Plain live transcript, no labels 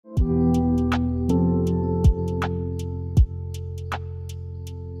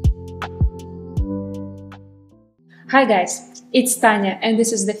Hi guys, it's Tanya and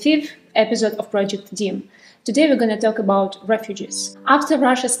this is the 5th episode of Project DIM. Today we're going to talk about refugees. After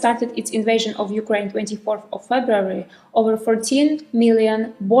Russia started its invasion of Ukraine 24th of February, over 14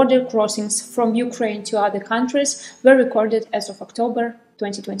 million border crossings from Ukraine to other countries were recorded as of October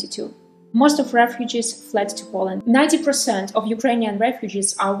 2022. Most of refugees fled to Poland. 90% of Ukrainian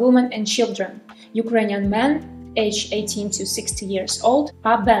refugees are women and children. Ukrainian men aged 18 to 60 years old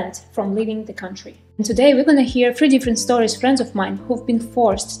are banned from leaving the country. And today we're going to hear 3 different stories friends of mine who've been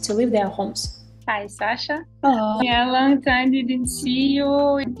forced to leave their homes. Hi, Sasha. Hello. Yeah, long time didn't see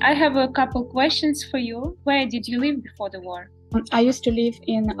you. I have a couple questions for you. Where did you live before the war? I used to live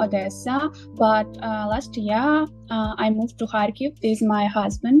in Odessa, but last year I moved to Kharkiv with my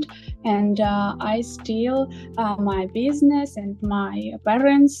husband, and I still my business and my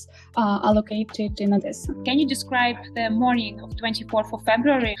parents are located in Odessa. Can you describe the morning of 24th of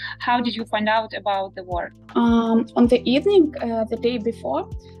February? How did you find out about the war? On the evening, the day before,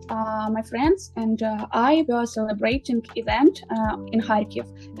 my friends and I were celebrating event in Kharkiv,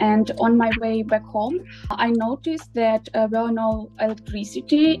 and on my way back home, I noticed that there were no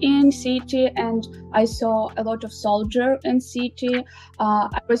electricity in city, and I saw a lot of soldiers in city.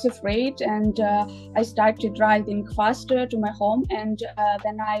 I was afraid, and I started driving faster to my home, and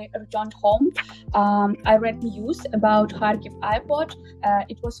then I returned home. I read news about Kharkiv airport.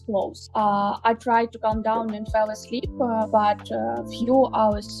 It was closed. I tried to calm down and fell asleep, but a few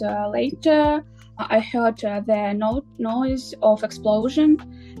hours later, I heard the noise of explosion,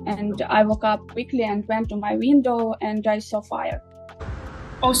 and I woke up quickly and went to my window, and I saw fire.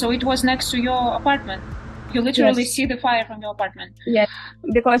 Oh, so it was next to your apartment? You literally Yes. see the fire from your apartment? Yes,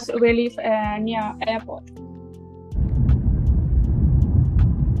 because we live near airport.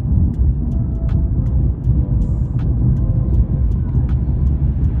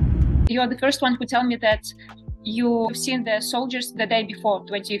 You are the first one who tell me that you've seen the soldiers the day before,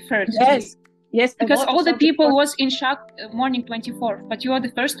 23rd. Yes, Because all the people before. was in shock morning 24th, but you are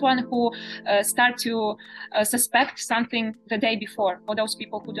the first one who start to suspect something the day before. For those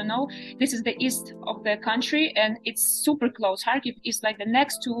people who don't know, this is the east of the country and it's super close. Kharkiv is like the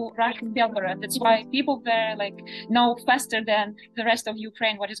next to Russian Belgorod. That's why people there like know faster than the rest of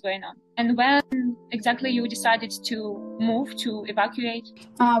Ukraine what is going on. And when exactly you decided to move, to evacuate?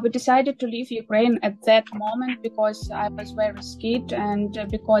 We decided to leave Ukraine at that moment because I was very scared, and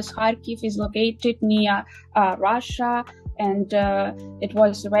because Kharkiv is located near Russia, and it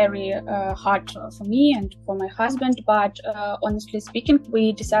was very hard for me and for my husband. But honestly speaking, we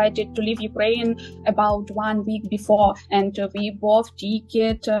decided to leave Ukraine about 1 week before, and we bought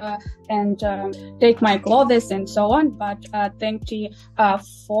ticket and take my clothes and so on. But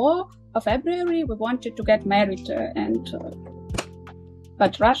 24 of February, we wanted to get married,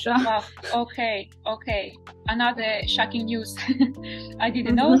 but Russia. Wow. Okay. Another shocking news I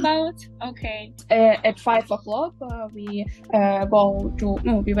didn't know about. Okay. At 5 o'clock, we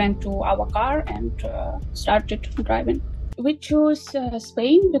went to our car and started driving. We chose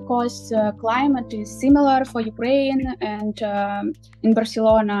Spain because climate is similar for Ukraine, and in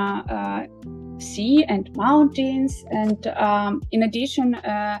Barcelona, sea and mountains, and in addition,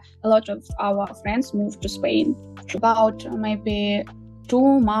 a lot of our friends moved to Spain. About maybe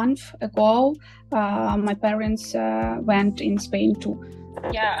 2 months ago, my parents went in Spain too.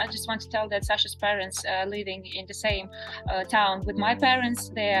 Yeah, I just want to tell that Sasha's parents are living in the same town with my parents.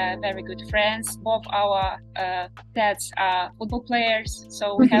 They are very good friends. Both our dads are football players,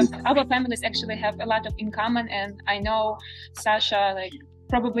 so we have our families actually have a lot of in common. And I know Sasha like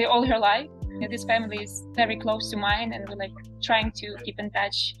probably all her life. This family is very close to mine, and we're like trying to keep in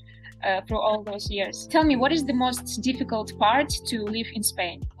touch through all those years. Tell me, what is the most difficult part to live in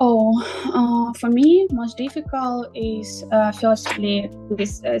Spain? For me, most difficult is firstly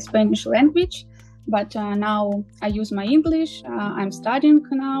this Spanish language, but now I use my English. I'm studying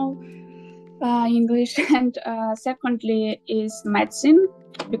now English, and secondly is medicine,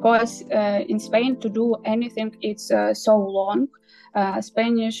 because in Spain to do anything it's so long.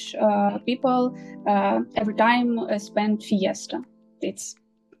 Spanish people every time spend fiesta.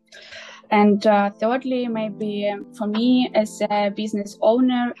 And thirdly, maybe for me as a business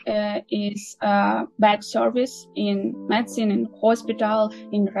owner, is bad service in medicine, in hospital,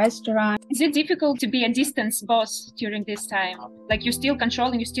 in restaurant. Is it difficult to be a distance boss during this time? Like you're still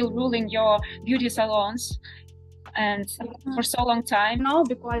controlling, you're still ruling your beauty salons, and for so long time? No,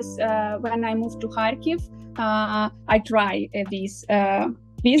 because when I moved to Kharkiv, I tried this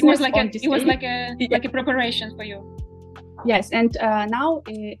business. It was like a preparation for you. Yes, and now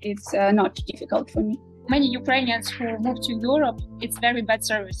it's not difficult for me. many Ukrainians who move to Europe, it's very bad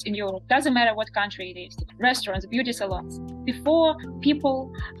service in Europe. Doesn't matter what country it is. Restaurants, beauty salons. Before, people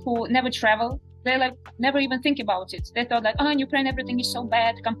who never travel, they like never even think about it. They thought like, in Ukraine everything is so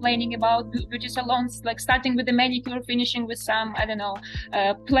bad, complaining about beauty salons, like starting with the manicure, finishing with some,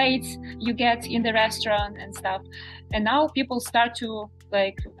 plates you get in the restaurant and stuff. And now people start to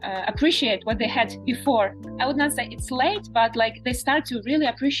appreciate what they had before. I would not say it's late, but they start to really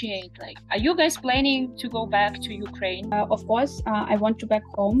appreciate. Are you guys planning to go back to Ukraine? Of course, I want to back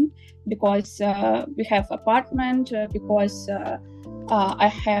home because we have apartment, because I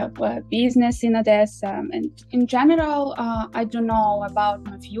have a business in Odessa, and in general, I don't know about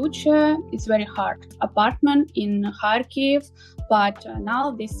my future. It's very hard. Apartment in Kharkiv, but now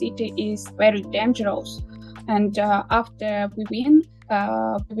this city is very dangerous. And after we win,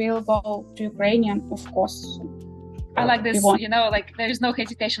 we will go to Ukraine, of course. I like this, there is no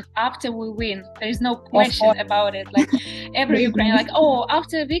hesitation. After we win, there is no question about it. Every Ukrainian,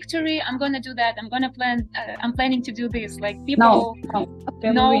 after victory, I'm going to do that. I'm planning to do this. People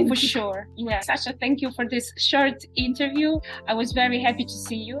know for sure. Yeah. Sasha, thank you for this short interview. I was very happy to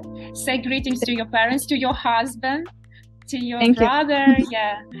see you. Say greetings to your parents, to your husband, to your brother.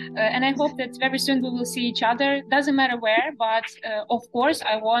 And I hope that very soon we will see each other. Doesn't matter where, but of course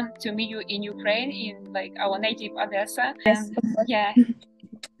I want to meet you in Ukraine, in our native Odessa. Yes.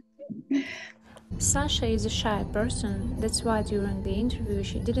 Sasha is a shy person, that's why during the interview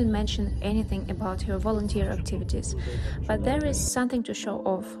she didn't mention anything about her volunteer activities. But there is something to show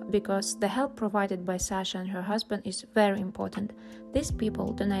off, because the help provided by Sasha and her husband is very important. These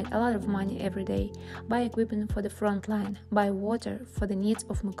people donate a lot of money every day, buy equipment for the front line, buy water for the needs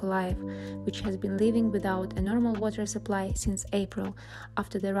of Mykolaiv, which has been living without a normal water supply since April,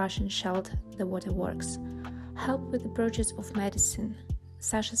 after the Russians shelled the waterworks. Help with the purchase of medicine.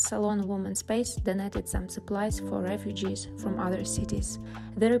 Sasha's Salon Women's Space donated some supplies for refugees from other cities.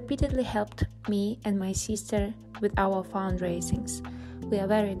 They repeatedly helped me and my sister with our fundraisings. We are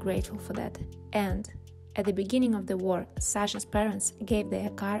very grateful for that. And at the beginning of the war, Sasha's parents gave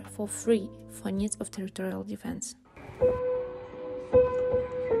their car for free for needs of territorial defense.